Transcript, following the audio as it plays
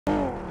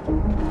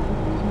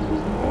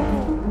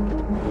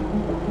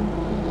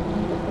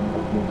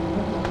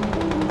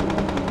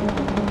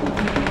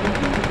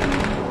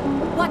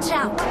Watch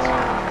out!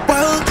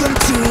 Welcome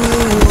to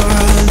the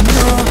world,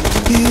 no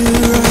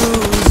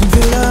heroes and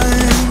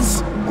villains.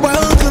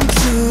 Welcome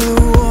to the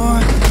war,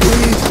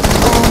 we've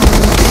only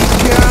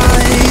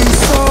begun.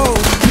 So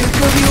pick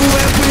up your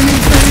weapon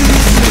and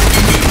face it.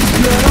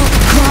 Blood on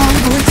the ground,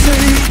 we'll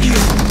take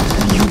it.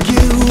 You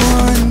get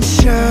one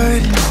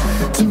shot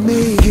to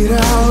make it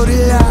out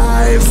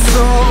alive.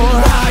 So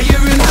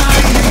higher and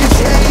higher you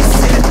chase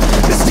it.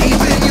 It's deep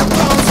in your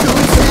bones, so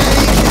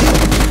take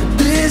it.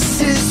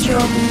 This is your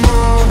moment.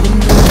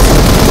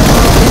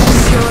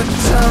 Your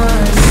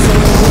time, so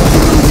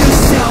prove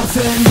yourself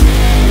and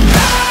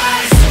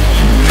rise,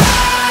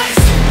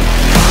 rise.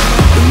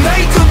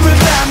 Make them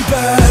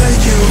remember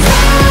you.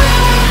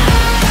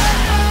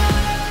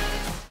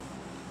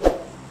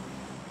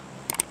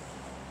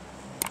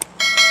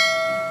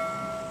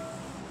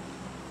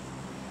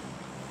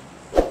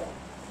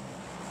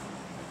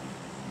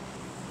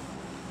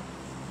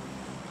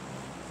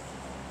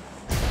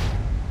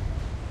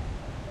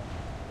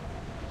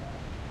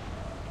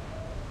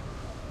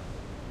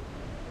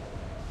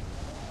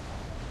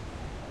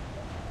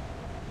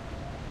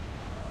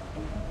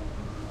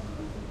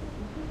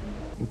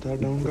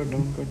 Down कर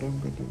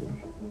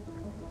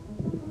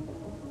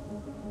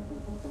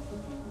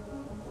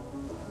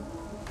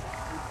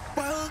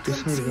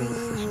Welcome to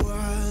the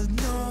world,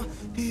 no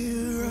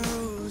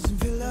heroes and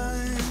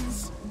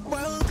villains.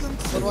 Welcome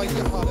to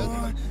the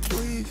war,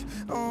 we've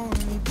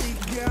only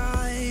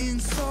begun.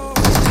 So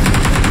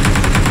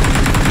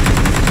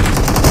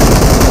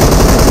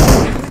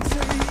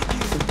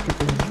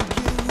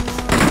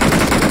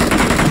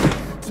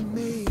to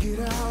make it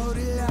out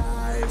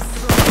alive.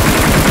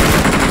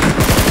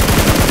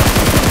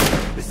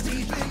 It's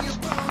deep in your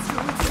bones,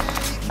 so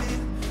take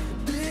it.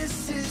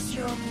 This is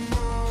your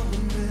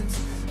moment.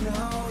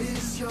 Now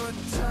is your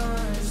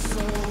time,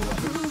 so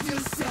prove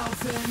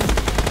yourself and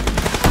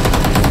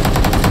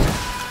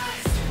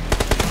rise.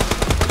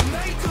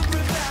 Make them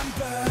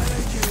remember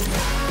you.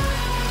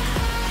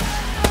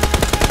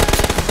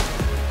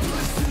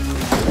 Push through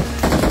it.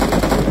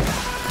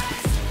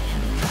 Rise,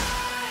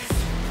 rise.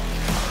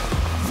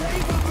 They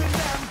will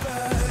remember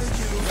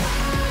you.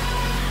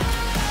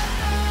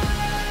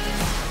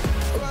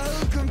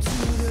 Welcome to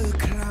the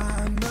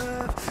climb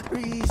up,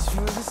 reach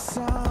for the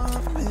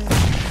summit.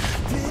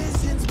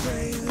 Visions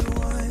brave the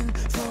one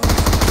for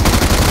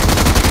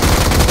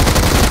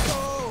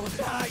oh,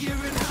 higher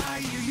and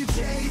higher you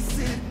chase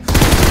it.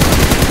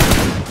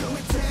 Go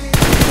and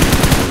take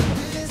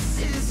it. This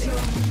is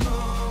your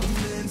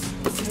moment.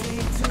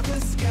 Take to the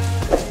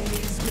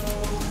skies, go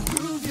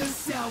prove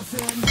yourself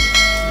and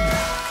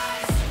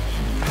rise,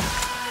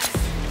 rise.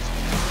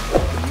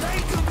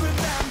 Make them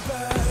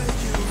remember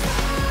you.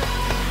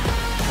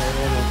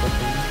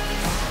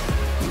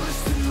 Push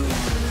through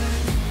it.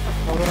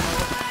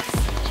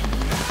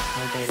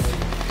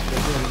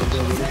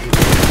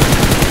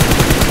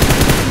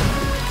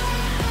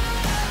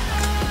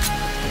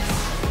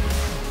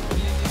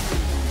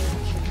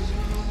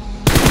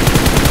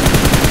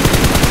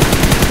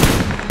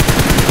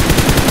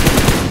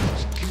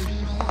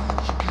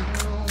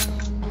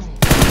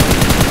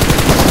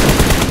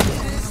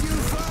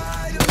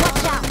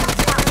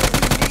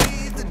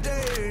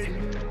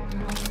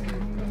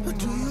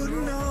 Do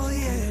you know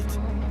yet?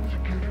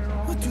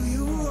 Or do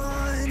you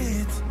want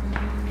it?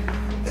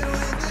 And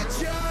when the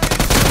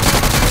giants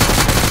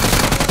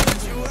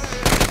you were,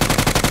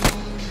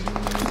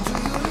 do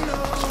you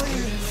know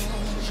yet?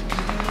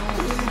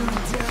 We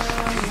don't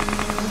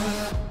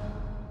die.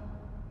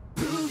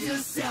 Prove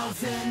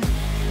yourself and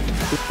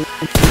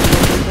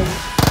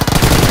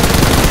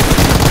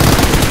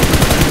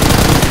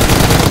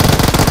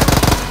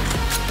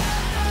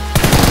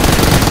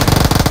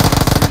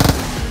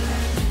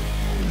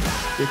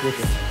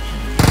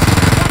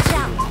Watch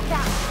out!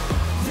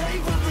 they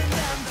will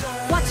remember.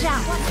 Watch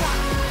out!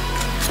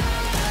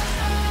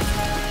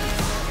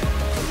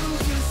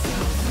 Prove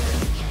yourself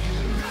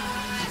and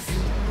rise,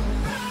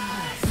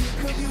 rise.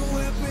 Pick up your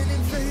weapon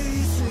and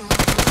face it.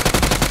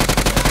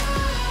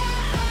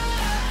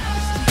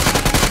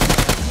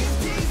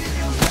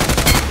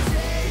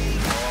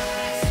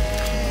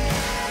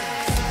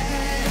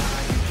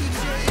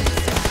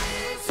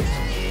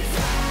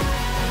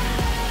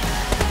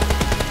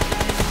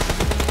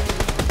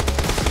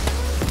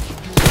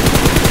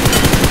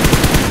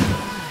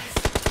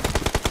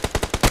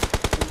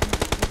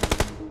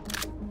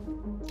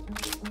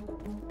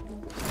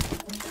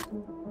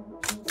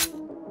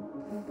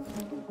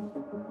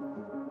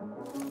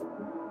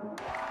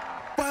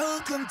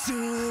 Welcome to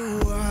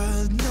the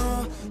world,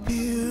 no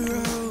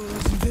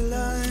heroes and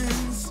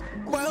villains.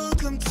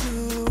 Welcome to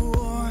the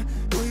war,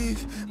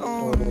 we've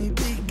only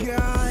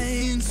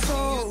begun.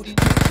 So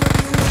pick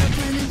up your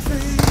weapon and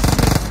face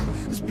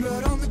it. There's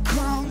blood on the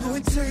ground, go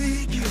and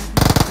take it.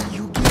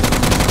 You get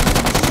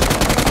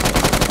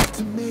one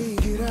to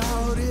make it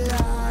out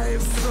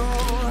alive. So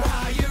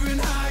higher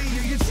and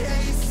higher you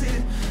chase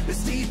it.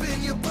 It's deep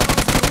in your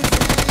bones, go and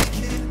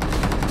take it.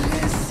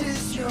 This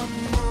is your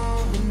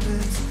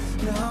moment.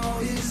 Now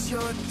is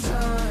your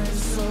time,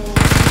 so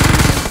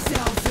prove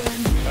yourself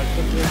and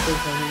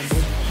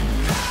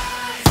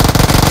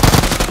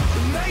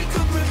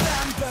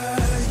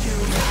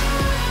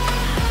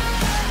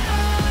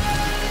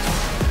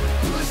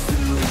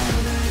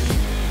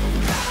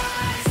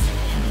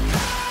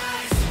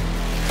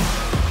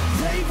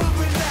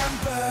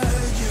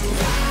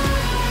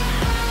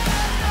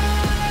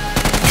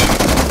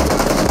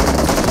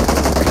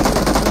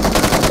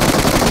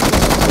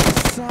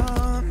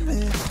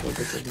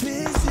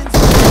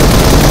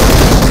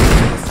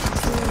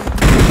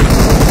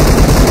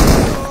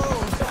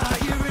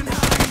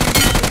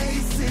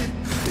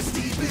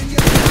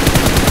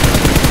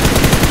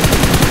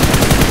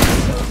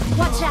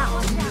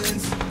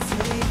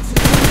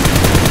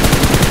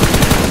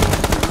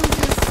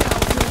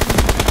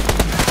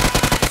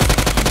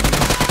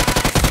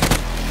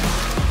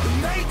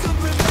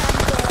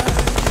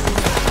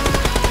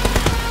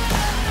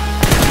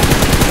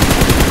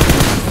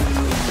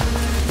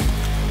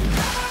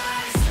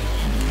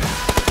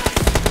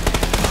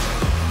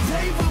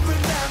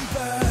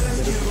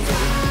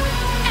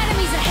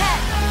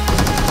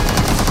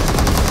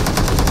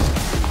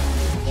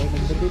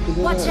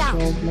Watch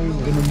out!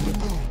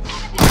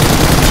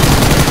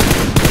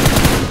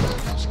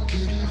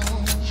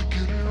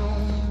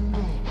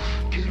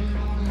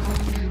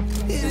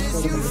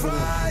 Is you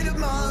fight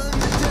among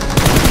the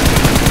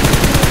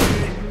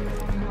dead?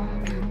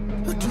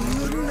 Do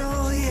you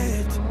know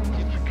yet?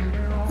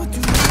 Do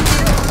you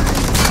know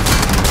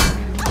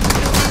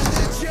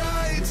the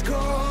giants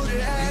call to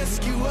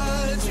ask you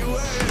what you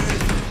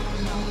worth?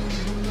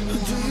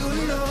 Do you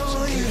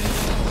know yet?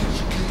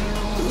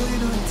 We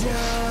don't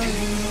die.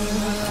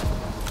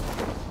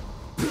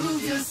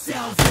 Prove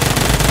yourself.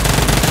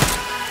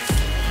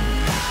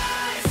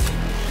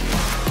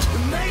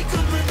 Make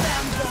them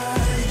remember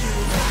you.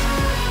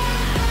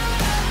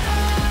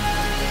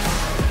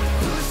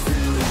 Push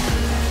through the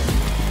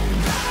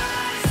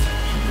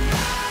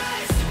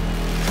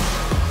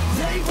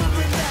they will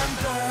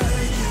remember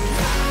you.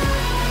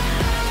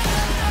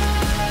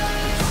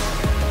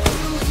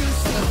 Prove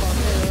yourself.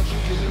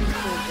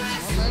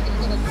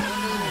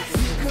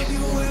 Pick up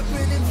your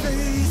weapon and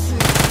face it.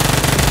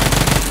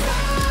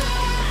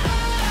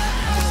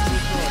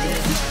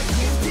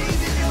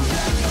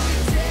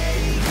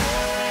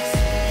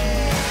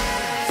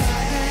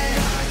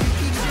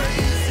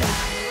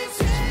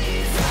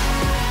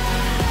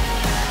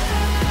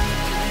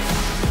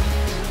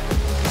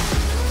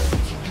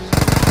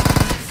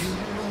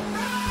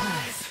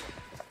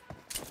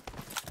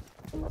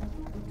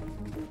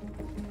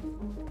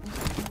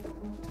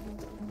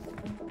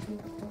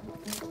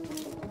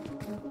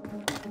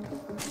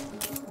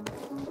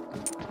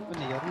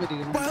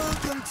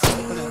 Welcome to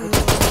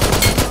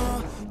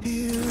war,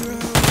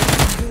 heroes,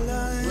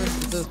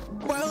 villains.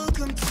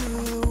 Welcome to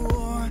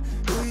war,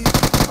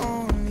 we've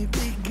only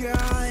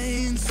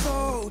begun.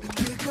 So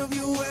pick up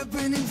your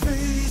weapon and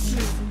face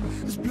it.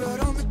 There's blood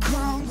on the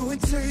ground, go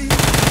and take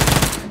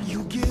it.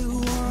 You get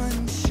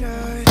one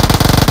shot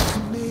to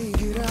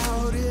make it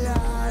out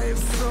alive.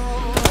 So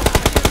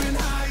higher and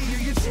higher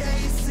you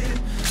chase it.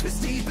 It's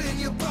deep in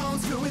your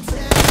bones, go and take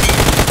it.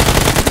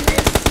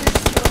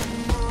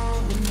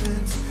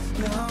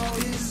 Now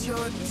is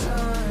your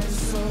time,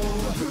 so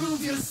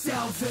prove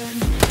yourself and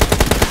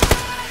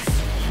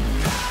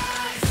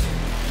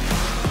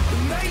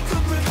make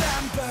them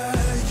remember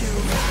you.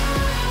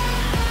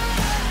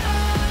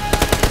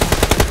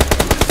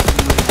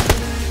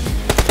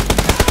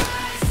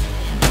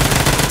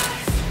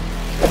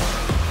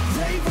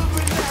 They will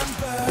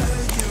remember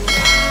you.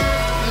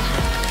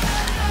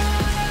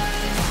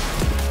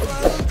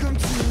 Welcome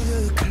to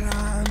the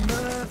climb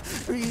up,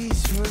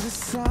 reach for the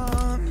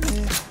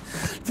summit.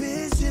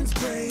 Visions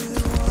pray the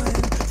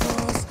one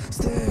falls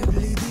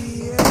steadily the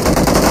air.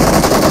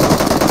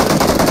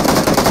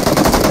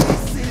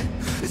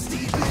 It's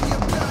deep in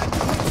your blood,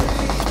 go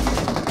take it.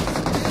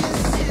 This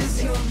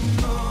is your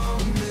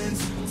moment.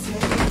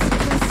 Take it to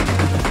the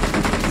skies.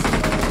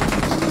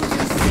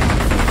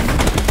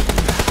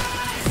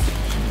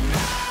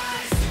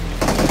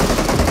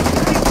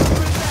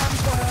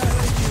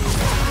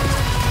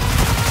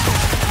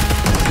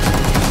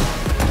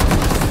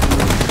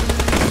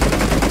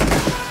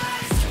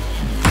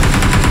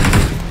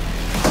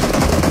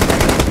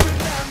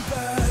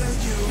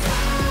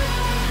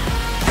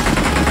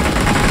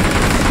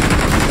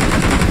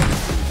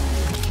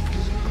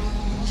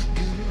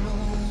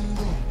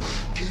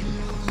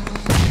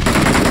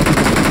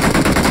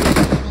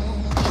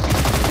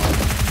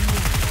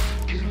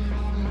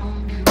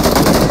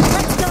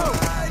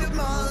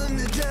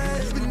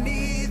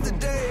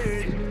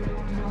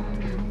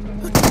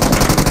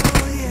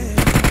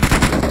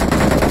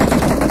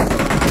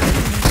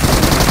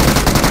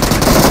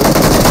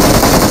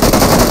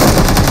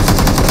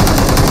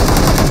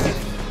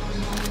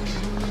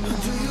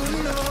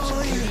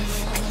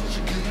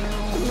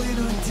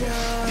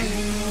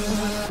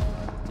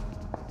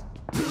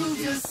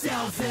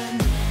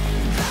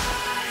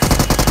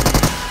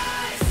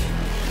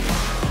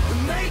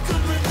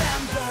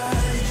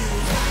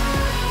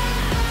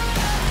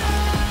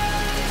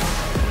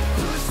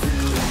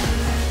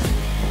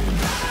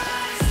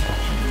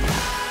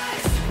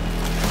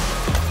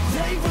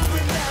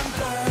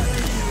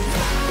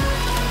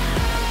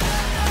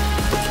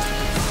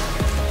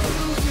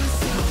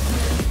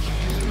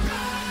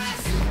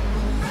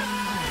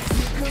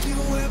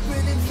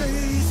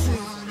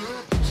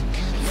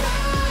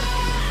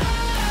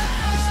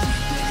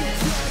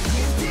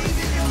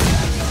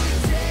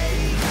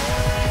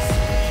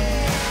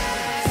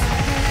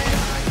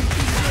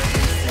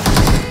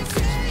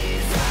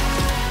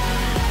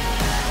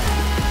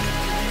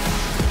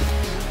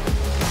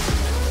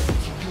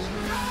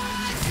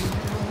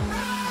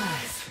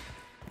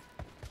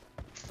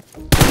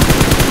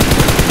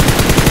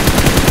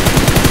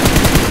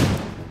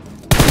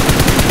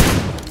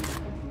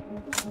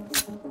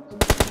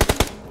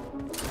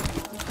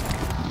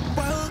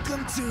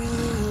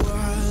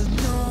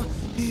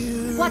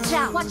 Watch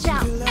out! Watch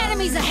out!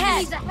 Enemies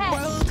ahead!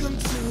 Welcome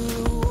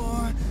to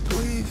war.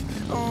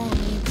 We've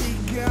only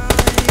begun.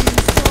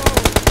 So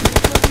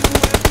pick up your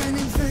weapon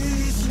and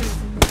face it.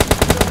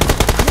 The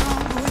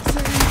ground will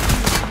take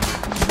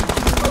you.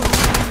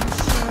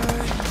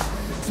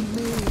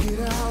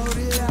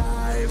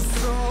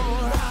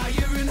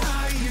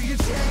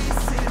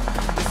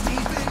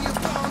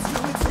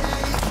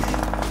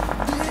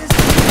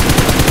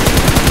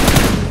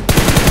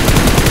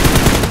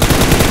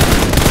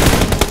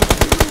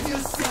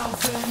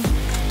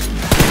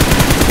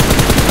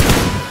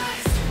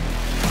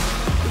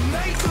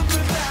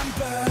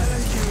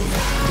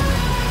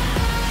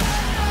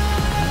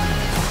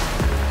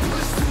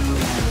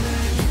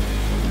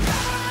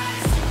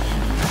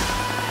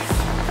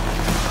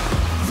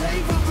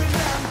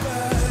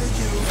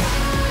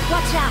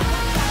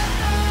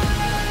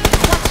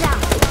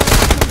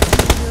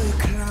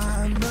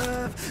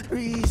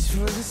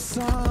 the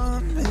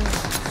summit.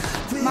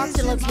 Mark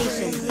the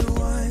location. The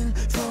one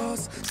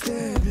falls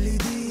steadily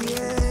the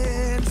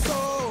end.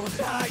 So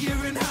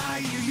higher and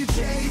higher you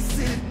chase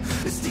it.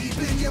 It's deep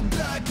in your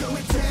blood, go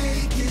and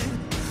take it.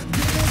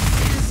 This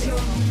is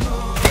your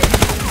moment.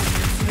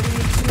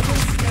 Take to the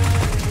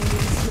sky.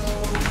 So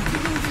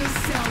prove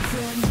yourself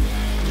and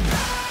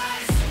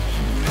rise,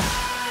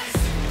 rise.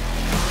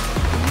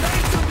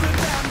 Make them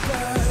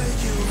remember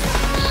you.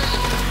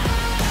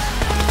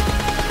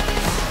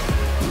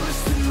 Push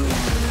through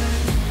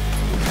it.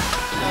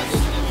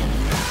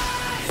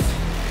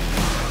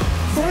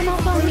 Form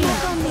up on me.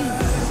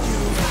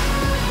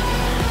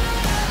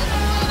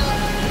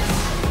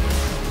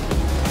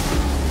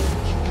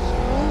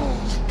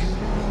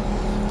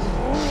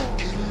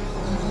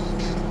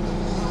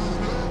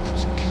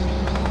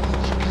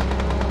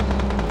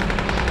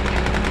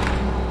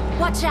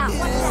 Watch out!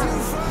 Watch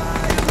out!